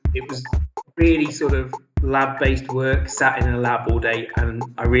It was really sort of lab-based work, sat in a lab all day, and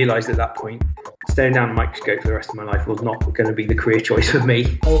I realised at that point, staring down a microscope for the rest of my life was not going to be the career choice for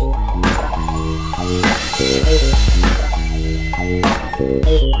me.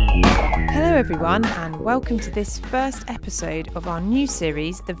 Hello everyone, and welcome to this first episode of our new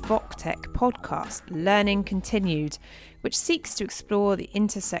series, the VocTech podcast, Learning Continued, which seeks to explore the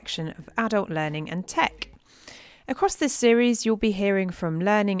intersection of adult learning and tech. Across this series, you'll be hearing from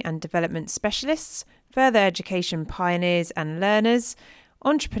learning and development specialists, further education pioneers and learners,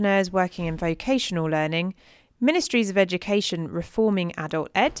 entrepreneurs working in vocational learning, ministries of education reforming adult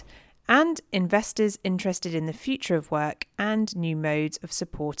ed, and investors interested in the future of work and new modes of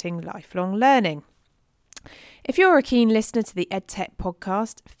supporting lifelong learning. If you're a keen listener to the EdTech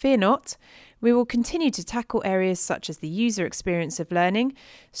podcast, fear not. We will continue to tackle areas such as the user experience of learning,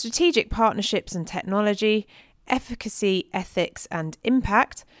 strategic partnerships and technology, efficacy, ethics and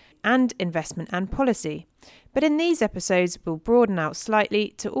impact, and investment and policy. But in these episodes, we'll broaden out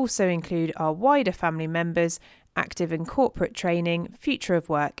slightly to also include our wider family members active in corporate training, future of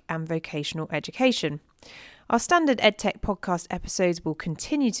work and vocational education. Our standard EdTech podcast episodes will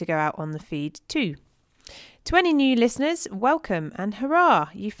continue to go out on the feed too. To any new listeners, welcome and hurrah,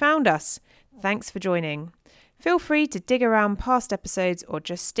 you found us. Thanks for joining. Feel free to dig around past episodes or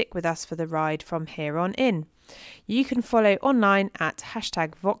just stick with us for the ride from here on in. You can follow online at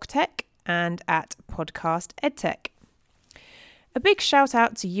 #VocTech and at Podcast EdTech. A big shout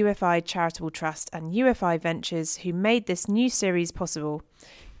out to UFI Charitable Trust and UFI Ventures who made this new series possible.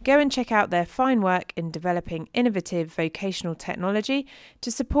 Go and check out their fine work in developing innovative vocational technology to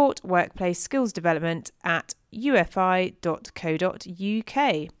support workplace skills development at ufi.co.uk.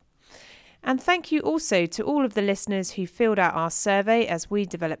 And thank you also to all of the listeners who filled out our survey as we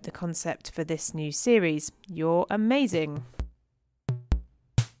developed the concept for this new series. You're amazing.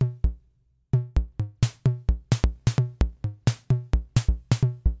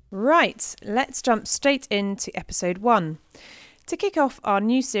 Right, let's jump straight into episode 1. To kick off our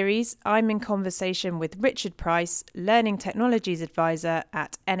new series, I'm in conversation with Richard Price, Learning Technologies Advisor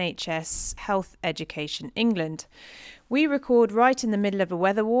at NHS Health Education England. We record right in the middle of a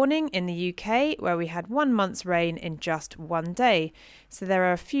weather warning in the UK where we had 1 month's rain in just one day, so there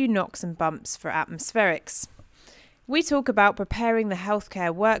are a few knocks and bumps for atmospherics. We talk about preparing the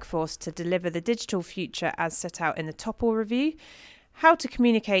healthcare workforce to deliver the digital future as set out in the Topple Review, how to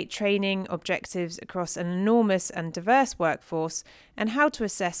communicate training objectives across an enormous and diverse workforce, and how to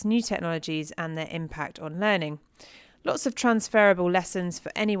assess new technologies and their impact on learning. Lots of transferable lessons for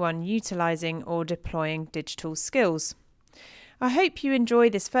anyone utilising or deploying digital skills. I hope you enjoy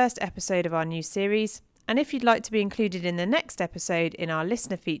this first episode of our new series, and if you'd like to be included in the next episode in our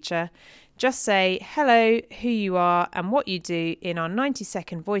listener feature, just say hello, who you are and what you do in our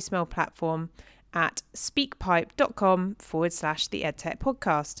 90-second voicemail platform at speakpipe.com/the EdTech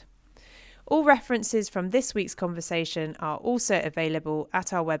podcast. All references from this week's conversation are also available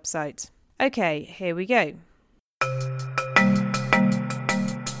at our website. Okay, here we go.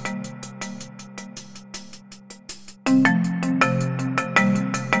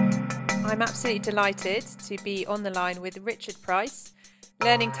 I'm absolutely delighted to be on the line with Richard Price,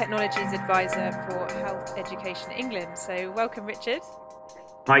 Learning Technologies Advisor for Health Education England. So welcome, Richard.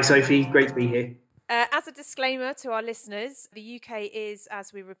 Hi, Sophie. Great to be here. As a disclaimer to our listeners, the UK is,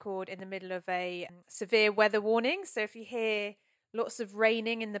 as we record, in the middle of a severe weather warning. So if you hear lots of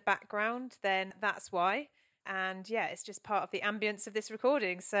raining in the background, then that's why. And yeah, it's just part of the ambience of this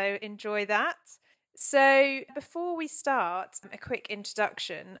recording. So enjoy that. So before we start, a quick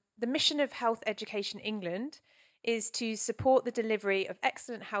introduction. The mission of Health Education England is to support the delivery of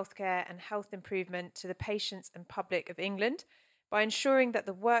excellent healthcare and health improvement to the patients and public of England by ensuring that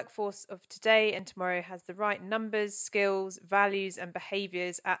the workforce of today and tomorrow has the right numbers, skills, values and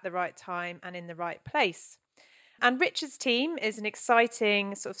behaviours at the right time and in the right place. And Richard's team is an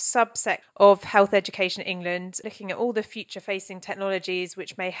exciting sort of subset of Health Education England, looking at all the future-facing technologies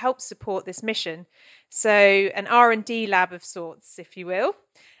which may help support this mission. So an R&D lab of sorts, if you will.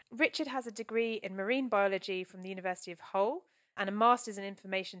 Richard has a degree in marine biology from the University of Hull and a master's in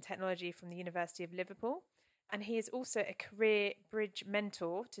information technology from the University of Liverpool. And he is also a career bridge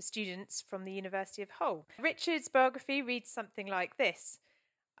mentor to students from the University of Hull. Richard's biography reads something like this.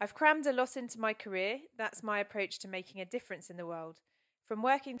 I've crammed a lot into my career. That's my approach to making a difference in the world. From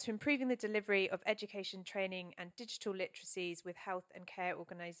working to improving the delivery of education training and digital literacies with health and care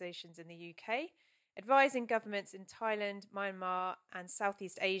organisations in the UK, advising governments in Thailand, Myanmar and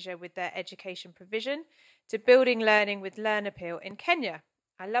Southeast Asia with their education provision, to building learning with Learn Appeal in Kenya.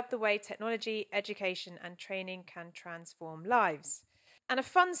 I love the way technology, education and training can transform lives. and a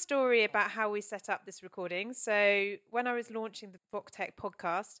fun story about how we set up this recording. So when I was launching the VocTech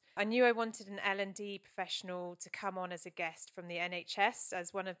podcast, I knew I wanted an L&D professional to come on as a guest from the NHS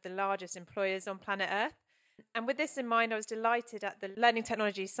as one of the largest employers on planet Earth. And with this in mind, I was delighted at the Learning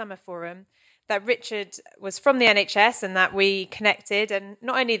Technology Summer Forum that Richard was from the NHS and that we connected. And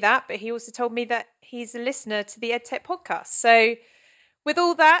not only that, but he also told me that he's a listener to the EdTech podcast. So with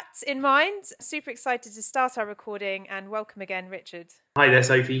all that in mind, super excited to start our recording, and welcome again, Richard. Hi there,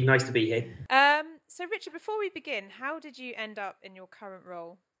 Sophie. Nice to be here. So Richard, before we begin, how did you end up in your current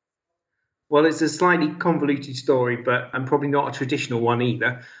role? Well, it's a slightly convoluted story, and probably not a traditional one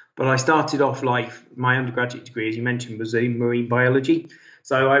either. But I started off life, my undergraduate degree, as you mentioned, was in marine biology.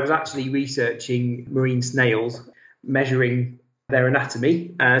 So I was actually researching marine snails, measuring their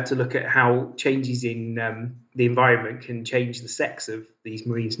anatomy to look at how changes in the environment can change the sex of these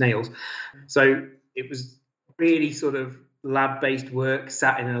marine snails. So it was really sort of lab-based work,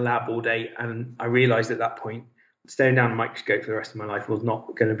 sat in a lab all day. And I realised at that point, staring down a microscope for the rest of my life was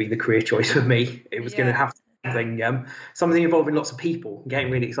not going to be the career choice for me. It was going to have to be something involving lots of people,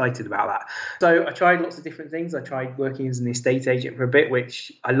 getting really excited about that. So I tried lots of different things. I tried working as an estate agent for a bit,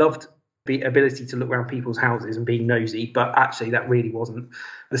 which I loved, the ability to look around people's houses and being nosy, but actually that really wasn't,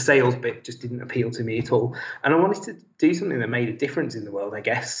 the sales bit just didn't appeal to me at all. And I wanted to do something that made a difference in the world, I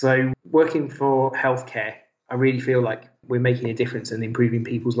guess. So working for healthcare, I really feel like we're making a difference and improving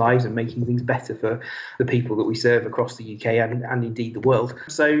people's lives and making things better for the people that we serve across the UK and indeed the world.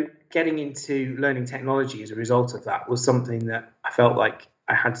 So getting into learning technology as a result of that was something that I felt like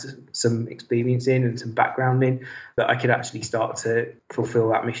I had some experience in and some background in, that I could actually start to fulfill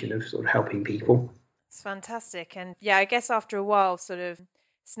that mission of sort of helping people. It's fantastic. And yeah, I guess after a while, sort of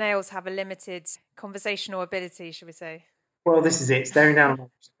snails have a limited conversational ability, should we say? Well, this is it. Staring down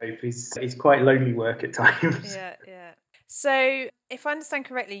a microscope is quite lonely work at times. Yeah. So if I understand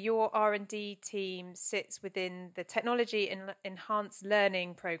correctly, your R&D team sits within the Technology Enhanced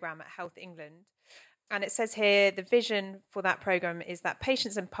Learning Programme at Health England. And it says here, the vision for that programme is that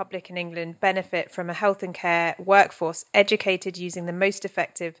patients and public in England benefit from a health and care workforce educated using the most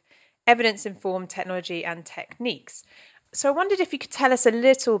effective evidence-informed technology and techniques. So I wondered if you could tell us a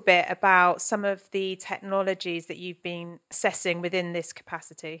little bit about some of the technologies that you've been assessing within this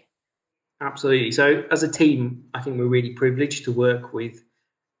capacity. Absolutely. So as a team, I think we're really privileged to work with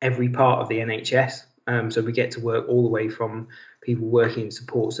every part of the NHS. So we get to work all the way from people working in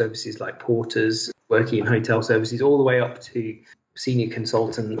support services like porters, working in hotel services, all the way up to senior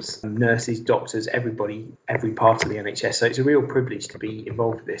consultants, nurses, doctors, everybody, every part of the NHS. So it's a real privilege to be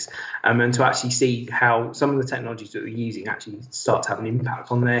involved with this and to actually see how some of the technologies that we're using actually start to have an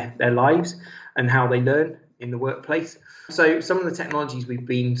impact on their lives and how they learn in the workplace. So some of the technologies we've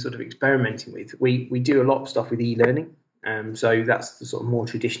been sort of experimenting with, we do a lot of stuff with e-learning. So that's the sort of more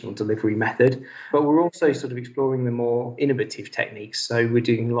traditional delivery method. But we're also sort of exploring the more innovative techniques. So we're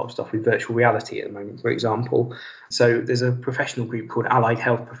doing a lot of stuff with virtual reality at the moment, for example. So there's a professional group called Allied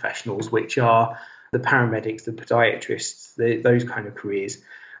Health Professionals, which are the paramedics, the podiatrists, those kind of careers.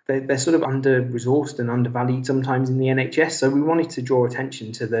 They're sort of under-resourced and undervalued sometimes in the NHS. So we wanted to draw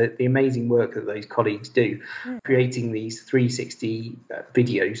attention to the amazing work that those colleagues do, creating these 360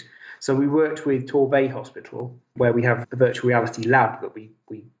 videos. So we worked with Torbay Hospital, where we have the virtual reality lab that we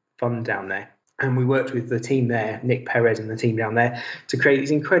fund down there. And we worked with the team there, Nick Perez and the team down there, to create these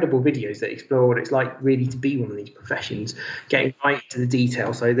incredible videos that explore what it's like really to be one of these professions, getting right into the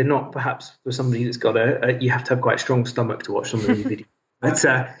detail. So they're not perhaps for somebody that's got you have to have quite a strong stomach to watch some of these videos.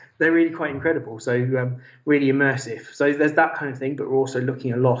 But they're really quite incredible, so really immersive. So there's that kind of thing, but we're also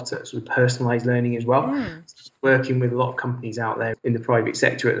looking a lot at sort of personalised learning as well. Working with a lot of companies out there in the private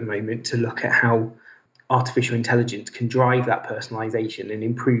sector at the moment to look at how artificial intelligence can drive that personalisation and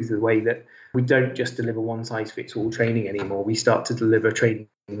improve the way that we don't just deliver one-size-fits-all training anymore. We start to deliver training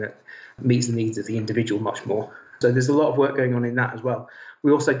that meets the needs of the individual much more. So there's a lot of work going on in that as well.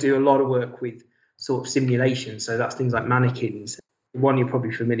 We also do a lot of work with sort of simulation, so that's things like mannequins. One you're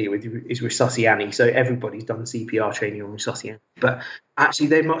probably familiar with is Resusciani. So everybody's done CPR training on Resusciani. But actually,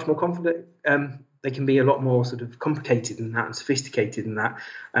 they're much more confident. They can be a lot more sort of complicated than that and sophisticated than that.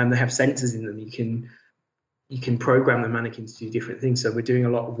 They have sensors in them. You can program the mannequins to do different things. So we're doing a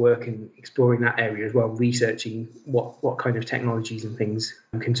lot of work in exploring that area as well, researching what kind of technologies and things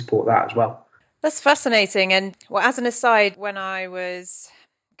can support that as well. That's fascinating. And well, as an aside, when I was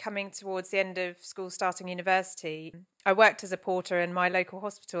coming towards the end of school, starting university, I worked as a porter in my local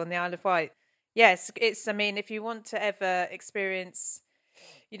hospital in the Isle of Wight. Yes, I mean, if you want to ever experience,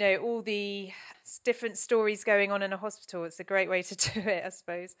 all the different stories going on in a hospital, it's a great way to do it, I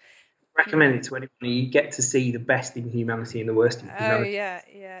suppose. recommend it to anyone. You get to see the best in humanity and the worst in Oh, humanity.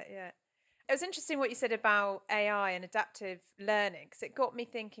 yeah. It was interesting what you said about AI and adaptive learning, because it got me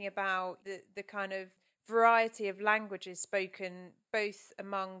thinking about the kind of variety of languages spoken both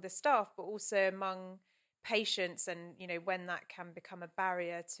among the staff but also among patients, and when that can become a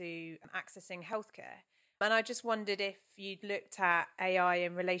barrier to accessing healthcare. And I just wondered if you'd looked at AI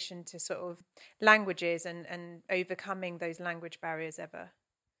in relation to sort of languages and overcoming those language barriers ever.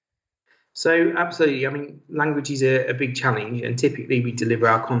 So absolutely, I mean, language is a big challenge, and typically we deliver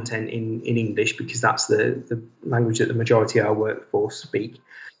our content in English because that's the language that the majority of our workforce speak.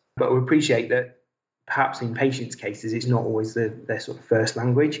 But we appreciate that perhaps in patients' cases, it's not always their sort of first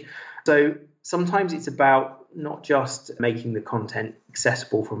language. So sometimes it's about not just making the content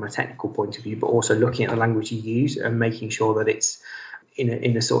accessible from a technical point of view, but also looking at the language you use and making sure that it's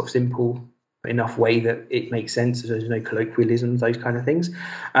in a sort of simple enough way that it makes sense. There's no colloquialisms, those kind of things.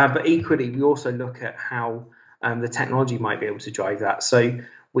 But equally, we also look at how the technology might be able to drive that. So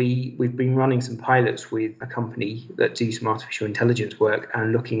we've been running some pilots with a company that do some artificial intelligence work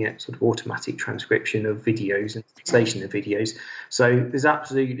and looking at sort of automatic transcription of videos and translation of videos. So there's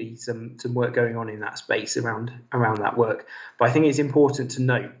absolutely some work going on in that space around that work. But I think it's important to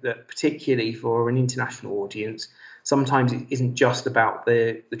note that particularly for an international audience, sometimes it isn't just about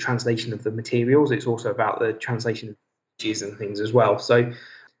the translation of the materials, it's also about the translation of images and things as well. So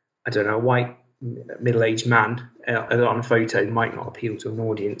I don't know, a white middle-aged man on a photo might not appeal to an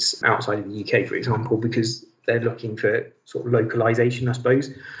audience outside of the UK, for example, because they're looking for sort of localization, I suppose,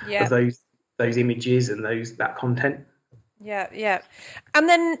 of those images and that content. Yeah. And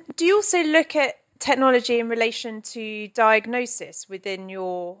then do you also look at technology in relation to diagnosis within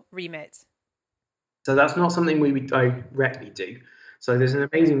your remit? So that's not something we would directly do. So there's an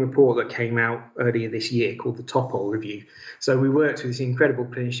amazing report that came out earlier this year called the Topol Review. So we worked with this incredible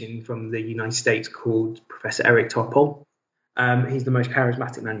clinician from the United States called Professor Eric Topol. He's the most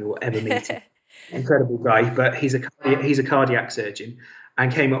charismatic man you'll ever meet. Incredible guy, but he's a cardiac surgeon,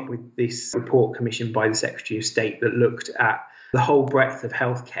 and came up with this report commissioned by the Secretary of State that looked at the whole breadth of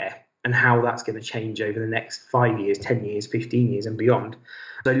healthcare and how that's going to change over the next 5 years, 10 years, 15 years and beyond.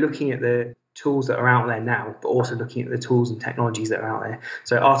 So looking at the tools that are out there now, but also looking at the tools and technologies that are out there.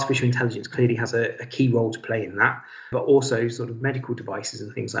 So artificial intelligence clearly has a key role to play in that, but also sort of medical devices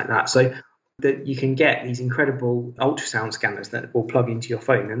and things like that. So that you can get these incredible ultrasound scanners that will plug into your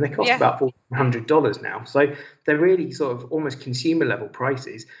phone, and they cost about $400 now. So they're really sort of almost consumer level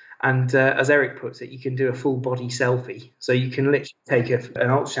prices. And as Eric puts it, you can do a full body selfie. So you can literally take an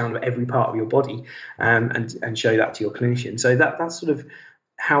ultrasound of every part of your body and show that to your clinician. So that's sort of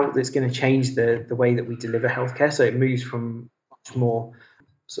how it's going to change the way that we deliver healthcare. So it moves from much more,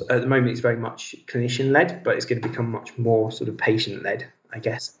 so at the moment it's very much clinician led, but it's going to become much more sort of patient led, I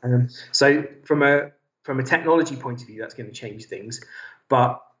guess. So from a technology point of view, that's going to change things,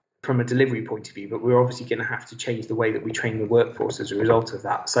 but from a delivery point of view, but we're obviously going to have to change the way that we train the workforce as a result of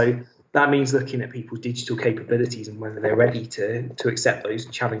that. So that means looking at people's digital capabilities and whether they're ready to accept those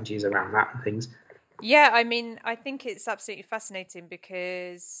challenges around that and things. Yeah, I mean, I think it's absolutely fascinating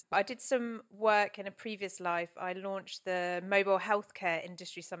because I did some work in a previous life. I launched the Mobile Healthcare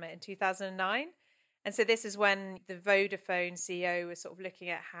Industry Summit in 2009. And so this is when the Vodafone CEO was sort of looking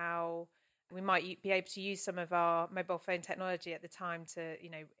at how we might be able to use some of our mobile phone technology at the time to,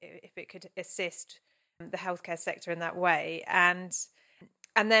 if it could assist the healthcare sector in that way. And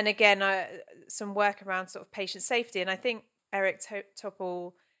then again, some work around sort of patient safety. And I think Eric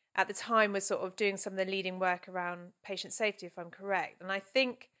Topol at the time was sort of doing some of the leading work around patient safety, if I'm correct. And I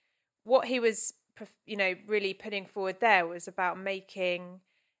think what he was, really putting forward there was about making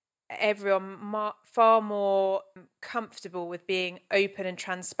everyone far more comfortable with being open and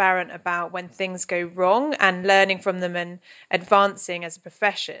transparent about when things go wrong and learning from them and advancing as a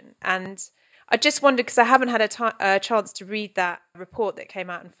profession. And I just wondered, because I haven't had a chance to read that report that came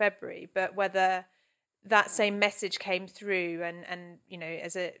out in February, but whether that same message came through and and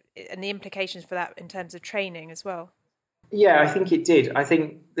the implications for that in terms of training as well. Yeah, I think it did. I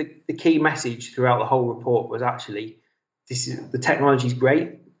think the key message throughout the whole report was actually the technology is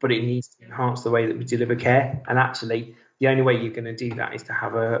great, but it needs to enhance the way that we deliver care. And actually, the only way you're going to do that is to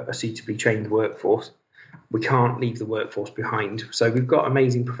have a suitably trained workforce. We can't leave the workforce behind. So we've got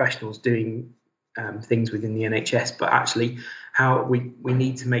amazing professionals doing things within the NHS, but actually how we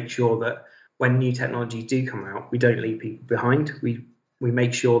need to make sure that when new technologies do come out, we don't leave people behind. We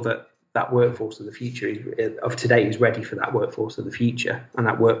make sure that workforce of the future of today is ready for that workforce of the future and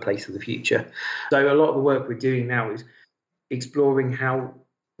that workplace of the future. So a lot of the work we're doing now is exploring how,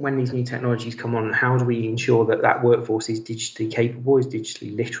 when these new technologies come on, how do we ensure that workforce is digitally capable, is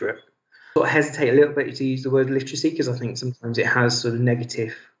digitally literate, sort of hesitate a little bit to use the word literacy, because I think sometimes it has sort of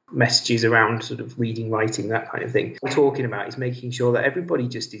negative messages around sort of reading, writing, that kind of thing. What we're talking about is making sure that everybody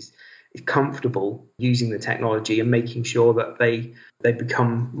just is comfortable using the technology and making sure that they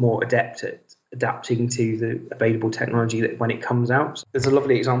become more adept at adapting to the available technology that when it comes out. So there's a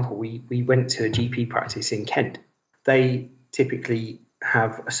lovely example. We went to a GP practice in Kent. They typically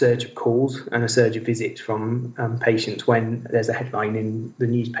have a surge of calls and a surge of visits from patients when there's a headline in the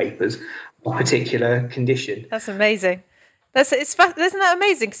newspapers of a particular condition. That's amazing. Isn't that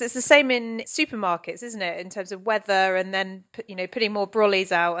amazing? Because it's the same in supermarkets, isn't it? In terms of weather, and then putting more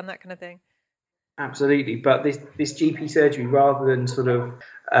brollies out and that kind of thing. Absolutely, but this GP surgery, rather than sort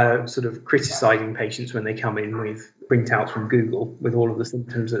of criticising patients when they come in with printouts from Google with all of the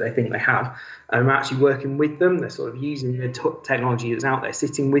symptoms that they think they have, I'm actually working with them. They're sort of using the technology that's out there,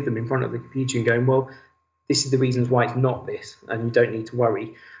 sitting with them in front of the computer and going, well, this is the reasons why it's not this, and you don't need to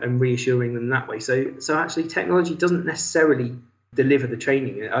worry, and reassuring them that way. So actually, technology doesn't necessarily deliver the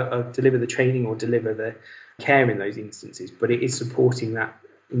training, or deliver the care in those instances, but it is supporting that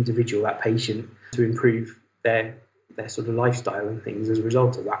individual, that patient, to improve their sort of lifestyle and things as a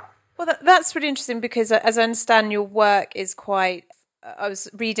result of that. Well, that's really interesting, because as I understand, your work is quite... I was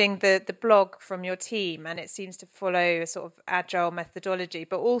reading the blog from your team, and it seems to follow a sort of agile methodology,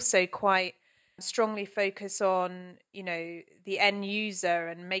 but also quite strongly focus on, the end user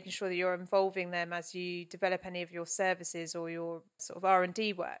and making sure that you're involving them as you develop any of your services or your sort of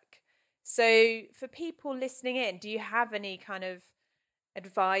R&D work. So for people listening in, do you have any kind of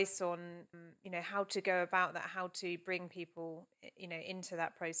advice on, how to go about that, how to bring people, into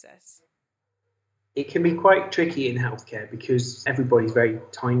that process? It can be quite tricky in healthcare because everybody's very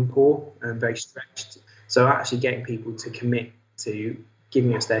time poor and very stretched. So actually getting people to commit to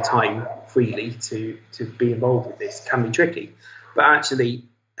giving us their time freely to be involved with this can be tricky. But actually,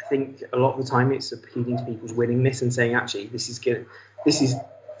 I think a lot of the time it's appealing to people's willingness and saying, actually, this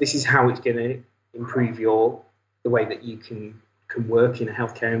is how it's going to improve the way that you can work in a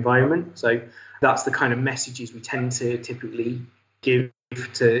healthcare environment. So that's the kind of messages we tend to typically give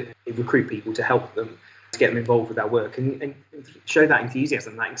to recruit people, to help them, to get them involved with our work and show that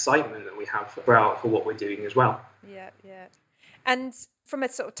enthusiasm, that excitement that we have for what we're doing as well. Yeah. And from a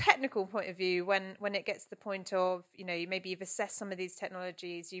sort of technical point of view, when it gets to the point of, maybe you've assessed some of these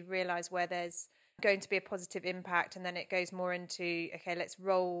technologies, you realise where there's going to be a positive impact, and then it goes more into, okay, let's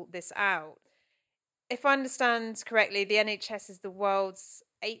roll this out. If I understand correctly, the NHS is the world's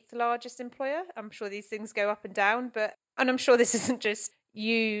 8th largest employer. I'm sure these things go up and down, and I'm sure this isn't just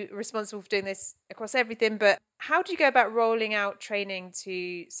you responsible for doing this across everything, but how do you go about rolling out training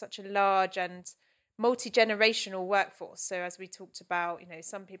to such a large and multi-generational workforce? So as we talked about,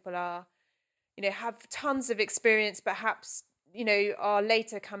 some people are, have tons of experience, perhaps, are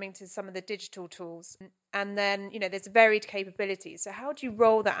later coming to some of the digital tools. And then, there's varied capabilities. So how do you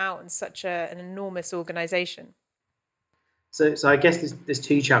roll that out in such an enormous organisation? So I guess there's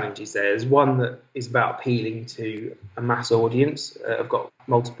two challenges there. There's one that is about appealing to a mass audience. I've got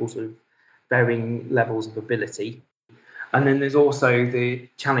multiple sort of varying levels of ability. And then there's also the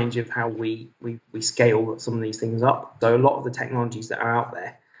challenge of how we scale some of these things up. So a lot of the technologies that are out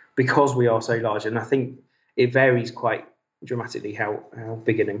there, because we are so large, and I think it varies quite dramatically how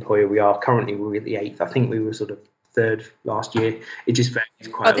big an employer we are. Currently, we're at the 8th. I think we were sort of 3rd last year. It just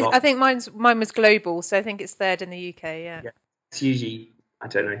varies quite a lot. I think mine was global, so I think it's 3rd in the UK, yeah. It's usually, I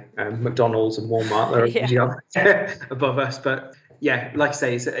don't know, McDonald's and Walmart are usually above us, but yeah, like I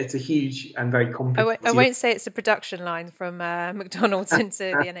say, it's a huge and very complex. I won't say it's a production line from McDonald's into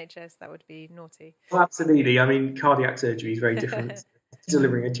the NHS. That would be naughty. Well, absolutely. I mean, cardiac surgery is very different to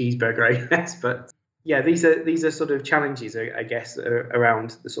delivering a cheeseburger, I guess. But yeah, these are sort of challenges, I guess,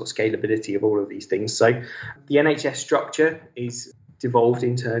 around the sort of scalability of all of these things. So the NHS structure is devolved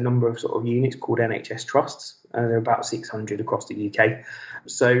into a number of sort of units called NHS trusts. There are about 600 across the UK.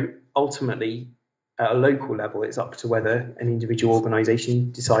 So ultimately, at a local level, it's up to whether an individual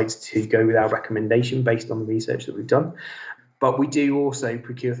organisation decides to go with our recommendation based on the research that we've done. But we do also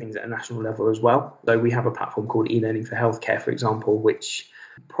procure things at a national level as well. So we have a platform called e-learning for healthcare, for example, which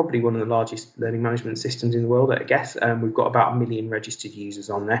probably one of the largest learning management systems in the world, I guess. We've got about 1 million registered users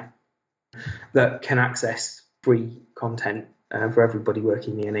on there that can access free content for everybody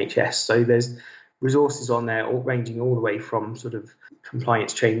working in the NHS. So there's resources on there ranging all the way from sort of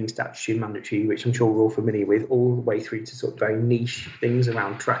compliance training, statutory and mandatory, which I'm sure we're all familiar with, all the way through to sort of very niche things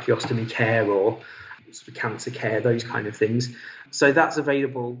around tracheostomy care or sort of cancer care, those kind of things. So that's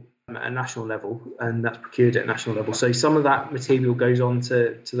available at a national level, and that's procured at a national level. So some of that material goes on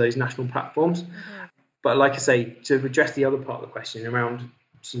to those national platforms. Mm-hmm. But like I say, to address the other part of the question around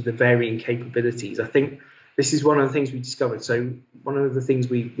sort of the varying capabilities. I think this is one of the things we discovered. So one of the things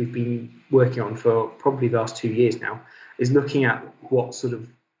we've been working on for probably the last 2 years now is looking at what sort of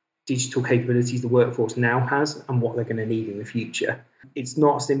digital capabilities the workforce now has and what they're going to need in the future. It's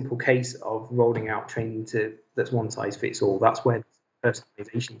not a simple case of rolling out training that's one size fits all. That's where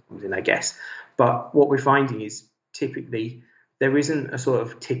personalization comes in, I guess. But what we're finding is typically there isn't a sort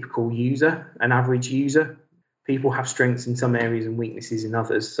of typical user, an average user. People have strengths in some areas and weaknesses in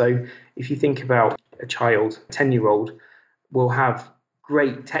others. So if you think about a child, 10-year-old, will have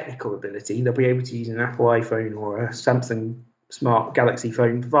great technical ability. They'll be able to use an Apple iPhone or a Samsung Smart Galaxy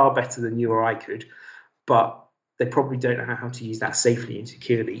phone far better than you or I could, but they probably don't know how to use that safely and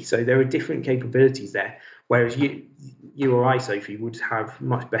securely. So there are different capabilities there. Whereas you or I, Sophie, would have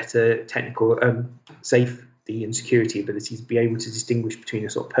much better technical safety and security abilities to be able to distinguish between a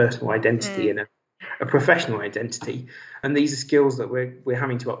sort of personal identity and a professional identity. And these are skills that we're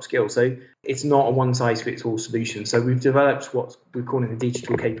having to upskill. So it's not a one size fits all solution. So we've developed what we're calling a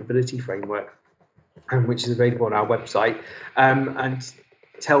digital capability framework, which is available on our website, and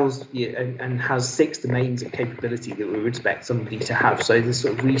tells you and has 6 domains of capability that we would expect somebody to have. So there's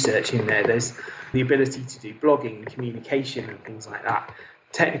sort of research in there. There's the ability to do blogging, communication, and things like that.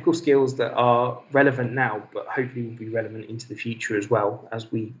 Technical skills that are relevant now, but hopefully will be relevant into the future as well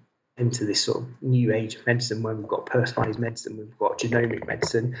as we enter this sort of new age of medicine, where we've got personalised medicine, we've got genomic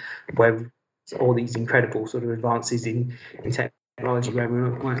medicine, where all these incredible sort of advances in technology, where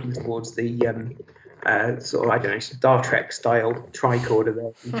we're working towards the sort of, I don't know, Star Trek style tricorder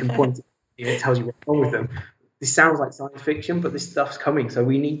there. You can point it tells you what's wrong with them. This sounds like science fiction, but this stuff's coming. So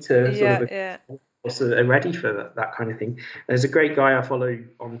we need to sort of ready for that kind of thing. There's a great guy I follow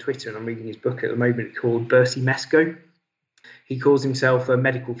on Twitter, and I'm reading his book at the moment, called Bercy Mesko. He calls himself a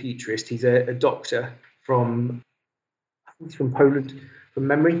medical futurist. He's a doctor from, I think he's from Poland, from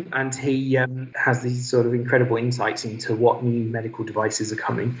memory, and he has these sort of incredible insights into what new medical devices are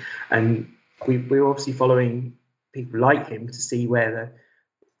coming. And we're obviously following people like him to see where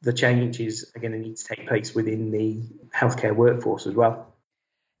the changes are going to need to take place within the healthcare workforce as well.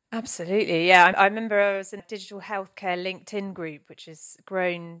 Absolutely, yeah. I remember I was in a digital healthcare LinkedIn group, which has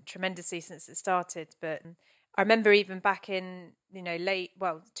grown tremendously since it started. But I remember even back in,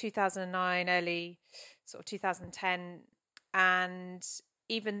 2009, early sort of 2010, and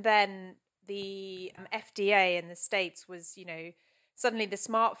even then the FDA in the States was, suddenly the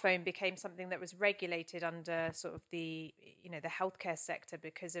smartphone became something that was regulated under sort of the healthcare sector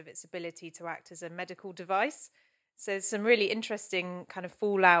because of its ability to act as a medical device. So some really interesting kind of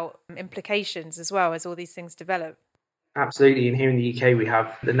fallout implications as well as all these things develop. Absolutely. And here in the UK, we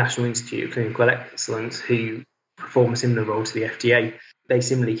have the National Institute of Clinical Excellence, who perform a similar role to the FDA. They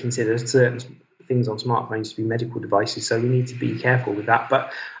similarly consider certain things on smartphones to be medical devices. So we need to be careful with that.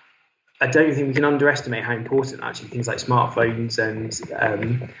 But I don't think we can underestimate how important actually things like smartphones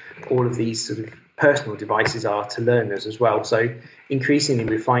and all of these sort of personal devices are to learners as well. So increasingly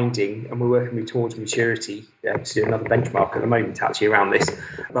we're finding, and we're working towards maturity to do another benchmark at the moment actually around this,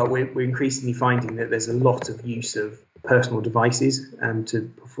 but we're increasingly finding that there's a lot of use of personal devices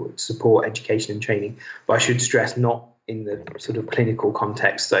to support education and training. But I should stress, not in the sort of clinical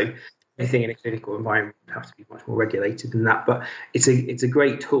context. So anything in a clinical environment would have to be much more regulated than that. But it's a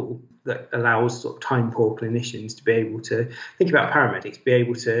great tool that allows sort of time poor clinicians to be able to think about paramedics, be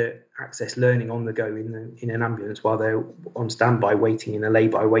able to access learning on the go in an ambulance while they're on standby, waiting in a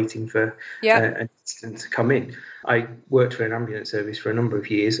lay-by, waiting for an assistant to come in. I worked for an ambulance service for a number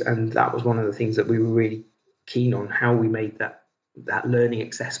of years, and that was one of the things that we were really keen on, how we made that learning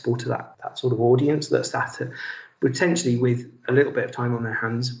accessible to that sort of audience that sat potentially with a little bit of time on their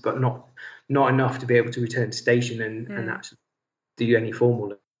hands, but not enough to be able to return to station and actually do any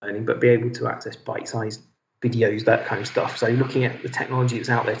formal learning, but be able to access bite-sized videos, that kind of stuff. So looking at the technology that's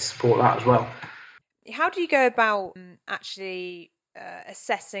out there to support that as well. How do you go about actually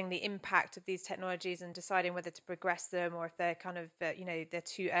assessing the impact of these technologies and deciding whether to progress them, or if they're kind of, they're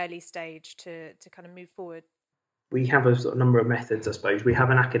too early stage to kind of move forward? We have a sort of number of methods, I suppose. We have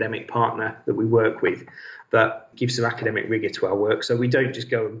an academic partner that we work with that gives some academic rigour to our work. So we don't just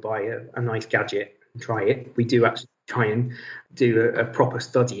go and buy a nice gadget and try it. We do actually try and do a proper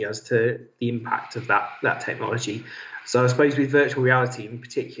study as to the impact of that technology. So I suppose with virtual reality in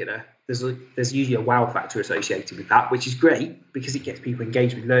particular, there's usually a wow factor associated with that, which is great because it gets people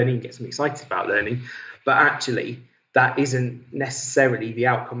engaged with learning, gets them excited about learning. But actually, that isn't necessarily the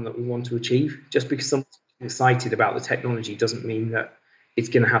outcome that we want to achieve. Just because someone's excited about the technology doesn't mean that it's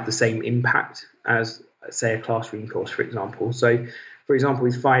going to have the same impact as, say, a classroom course, for example. So for example,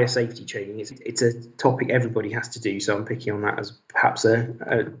 with fire safety training, it's a topic everybody has to do. So I'm picking on that as perhaps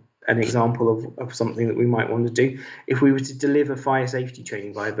an example of something that we might want to do. If we were to deliver fire safety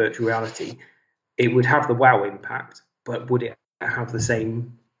training via virtual reality, it would have the wow impact, but would it have the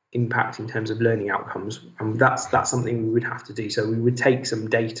same impact in terms of learning outcomes? And that's something we would have to do. So we would take some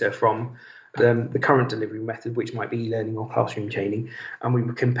data from the current delivery method, which might be e-learning or classroom training, and we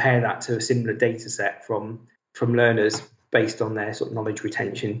would compare that to a similar data set from learners based on their sort of knowledge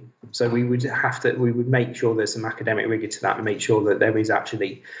retention. So we would make sure there's some academic rigor to that and make sure that there is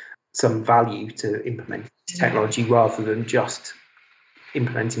actually some value to implement technology rather than just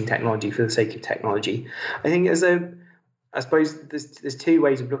implementing technology for the sake of technology. I think I suppose there's two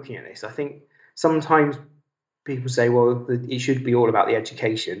ways of looking at this. I think sometimes people say, well, it should be all about the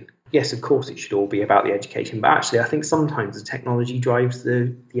education. Yes, of course, it should all be about the education. But actually, I think sometimes the technology drives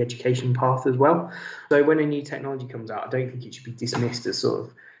the education path as well. So when a new technology comes out, I don't think it should be dismissed as sort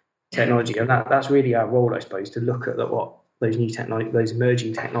of technology. And that's really our role, I suppose, to look at what those new those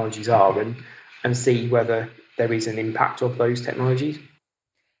emerging technologies are and see whether there is an impact of those technologies.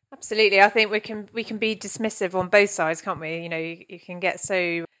 Absolutely. I think we can be dismissive on both sides, can't we? You can get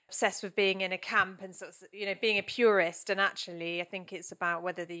so obsessed with being in a camp and sort of, being a purist, and actually I think it's about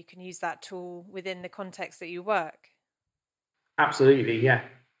whether you can use that tool within the context that you work. Absolutely, yeah.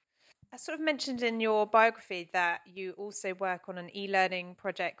 I sort of mentioned in your biography that you also work on an e-learning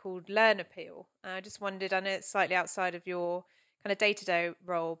project called Learn Appeal. I just wondered, I know it's slightly outside of your kind of day-to-day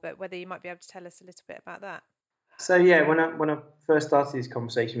role, but whether you might be able to tell us a little bit about that. So yeah, when I first started this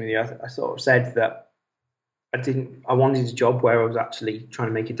conversation with you, I sort of said that I wanted a job where I was actually trying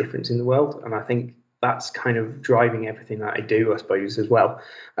to make a difference in the world, and I think that's kind of driving everything that I do, I suppose, as well.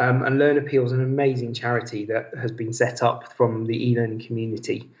 And Learn Appeal is an amazing charity that has been set up from the e-learning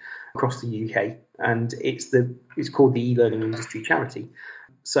community across the UK, and it's called the e-learning industry charity.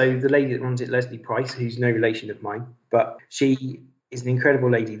 So the lady that runs it, Leslie Price, who's no relation of mine, but she is an incredible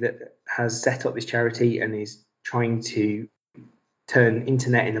lady that has set up this charity and is trying to turn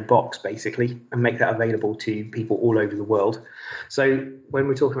internet in a box, basically, and make that available to people all over the world. So when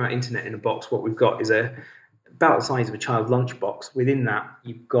we're talking about internet in a box, what we've got is about the size of a child lunchbox. Within that,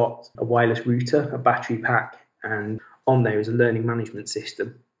 you've got a wireless router, a battery pack, and on there is a learning management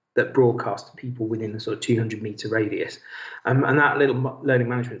system that broadcasts to people within a sort of 200-meter radius. And that little learning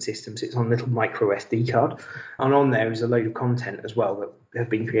management system sits on a little micro SD card. And on there is a load of content as well that have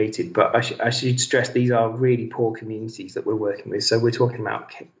been created. But I should stress these are really poor communities that we're working with. So we're talking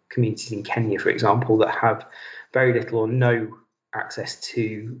about communities in Kenya, for example, that have very little or no access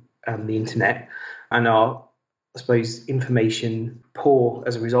to the internet and are, I suppose, information poor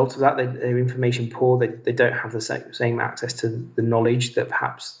as a result of that. They're information poor. They don't have the same access to the knowledge that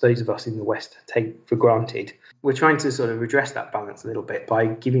perhaps those of us in the West take for granted. We're trying to sort of address that balance a little bit by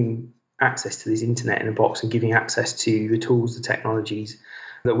giving access to this internet in a box and giving access to the tools, the technologies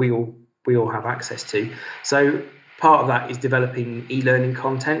that we all have access to. So part of that is developing e-learning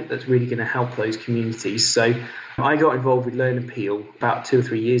content that's really going to help those communities. So I got involved with Learn Appeal about 2 or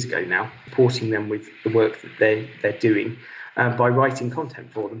 3 years ago now, supporting them with the work that they're doing by writing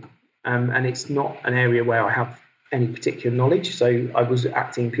content for them. And it's not an area where I have any particular knowledge. So I was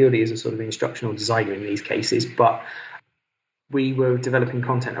acting purely as a sort of instructional designer in these cases, but we were developing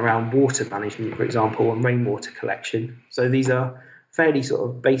content around water management, for example, and rainwater collection. So these are fairly sort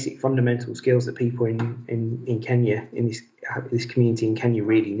of basic fundamental skills that people in Kenya, in this community in Kenya,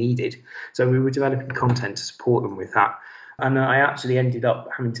 really needed. So we were developing content to support them with that. And I actually ended up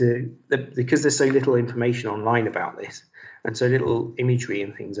having to, because there's so little information online about this and so little imagery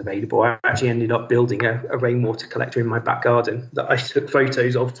and things available, I actually ended up building a rainwater collector in my back garden that I took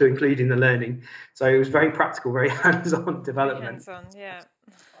photos of to include in the learning. So it was very practical, very hands-on development. Hands-on, yeah.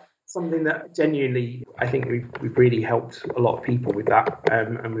 Something that genuinely, I think we've really helped a lot of people with that,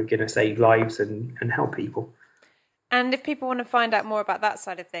 and we're going to save lives and help people. And if people want to find out more about that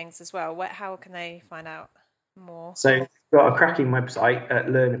side of things as well, how can they find out more? So we've got a cracking website at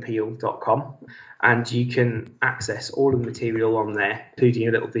learnappeal.com, and you can access all of the material on there, including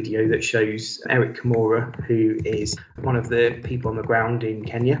a little video that shows Eric Kamora, who is one of the people on the ground in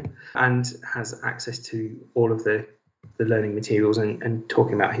Kenya and has access to all of the learning materials and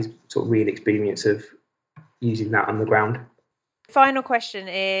talking about his sort of real experience of using that on the ground. Final question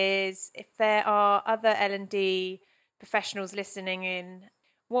is, if there are other L&D professionals listening in,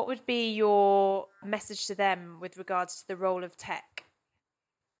 what would be your message to them with regards to the role of tech?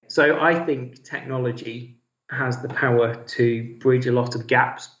 So I think technology has the power to bridge a lot of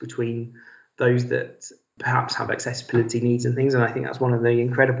gaps between those that perhaps have accessibility needs and things. And I think that's one of the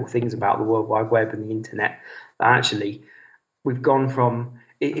incredible things about the World Wide Web and the internet, that actually we've gone from,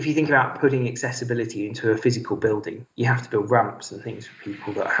 if you think about putting accessibility into a physical building, you have to build ramps and things for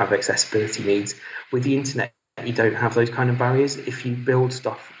people that have accessibility needs. With the internet, you don't have those kind of barriers. If you build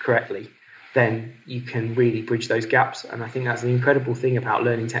stuff correctly, then you can really bridge those gaps. And I think that's an incredible thing about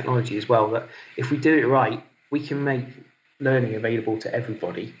learning technology as well, that if we do it right, we can make learning available to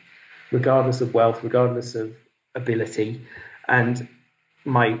everybody, regardless of wealth, regardless of ability. And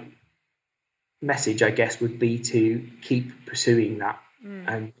my message, I guess, would be to keep pursuing that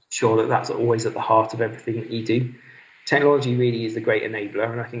and ensure that that's always at the heart of everything that you do. Technology really is the great enabler,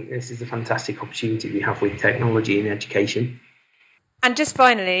 and I think this is a fantastic opportunity we have with technology in education. And just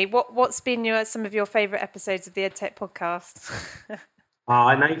finally, what's been some of your favourite episodes of the EdTech podcast?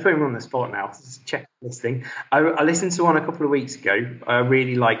 I know you're putting me on the spot now. Just check this thing. I listened to one a couple of weeks ago. I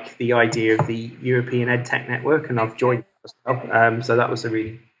really like the idea of the European EdTech Network, and I've joined that as well. So that was a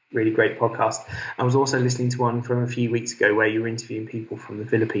really, really great podcast. I was also listening to one from a few weeks ago where you were interviewing people from the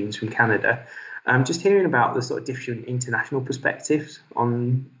Philippines, from Canada. Just hearing about the sort of different international perspectives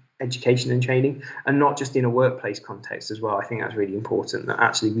on education and training, and not just in a workplace context as well. I think that's really important, that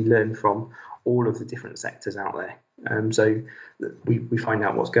actually we learn from all of the different sectors out there. So we find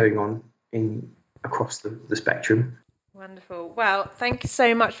out what's going on across the spectrum. Wonderful. Well, thank you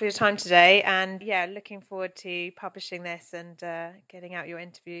so much for your time today, and looking forward to publishing this and getting out your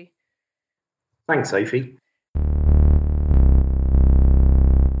interview. Thanks, Sophie.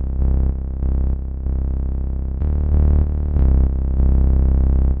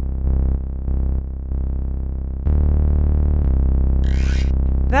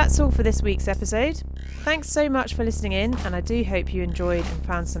 That's all for this week's episode. Thanks so much for listening in, and I do hope you enjoyed and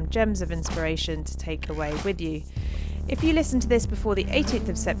found some gems of inspiration to take away with you. If you listen to this before the 18th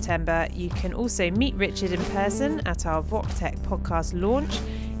of September, you can also meet Richard in person at our VocTech podcast launch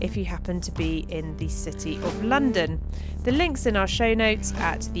if you happen to be in the City of London. The link's in our show notes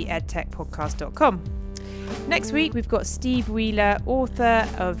at theedtechpodcast.com. Next week, we've got Steve Wheeler, author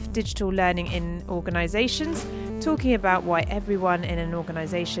of Digital Learning in Organisations, talking about why everyone in an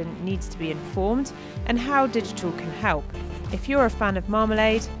organisation needs to be informed and how digital can help. If you're a fan of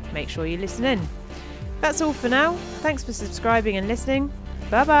Marmalade, make sure you listen in. That's all for now. Thanks for subscribing and listening.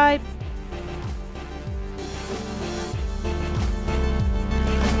 Bye-bye.